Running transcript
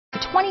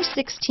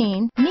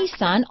2016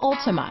 Nissan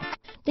Altima.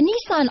 The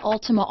Nissan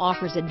Altima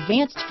offers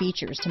advanced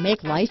features to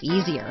make life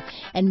easier,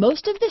 and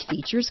most of the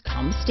features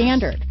come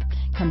standard.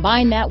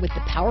 Combine that with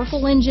the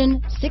powerful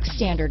engine, 6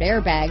 standard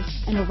airbags,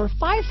 and over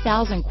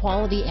 5,000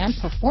 quality and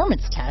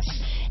performance tests,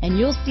 and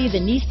you'll see the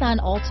Nissan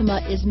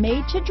Altima is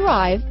made to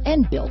drive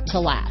and built to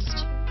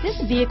last. This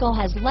vehicle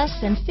has less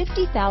than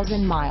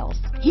 50,000 miles.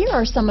 Here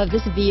are some of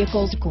this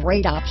vehicle's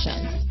great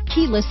options: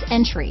 keyless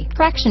entry,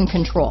 traction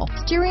control,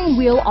 steering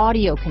wheel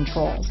audio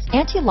controls,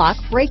 anti-lock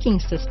braking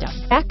system,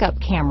 backup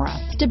camera,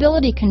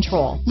 stability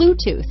control,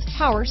 Bluetooth,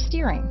 power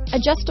steering,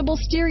 adjustable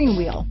steering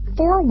wheel,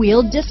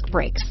 4-wheel disc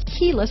brakes,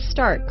 keyless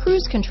start,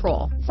 cruise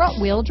control, front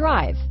wheel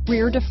drive,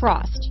 rear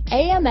defrost,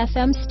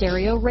 AM/FM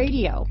stereo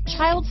radio,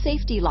 child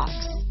safety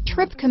locks,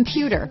 trip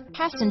computer,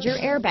 passenger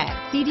airbag,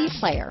 CD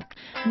player.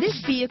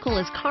 This vehicle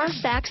is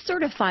Carfax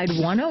certified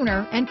one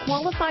owner and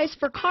qualifies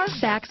for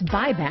Carfax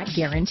buyback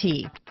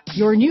guarantee.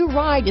 Your new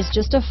ride is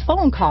just a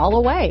phone call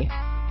away.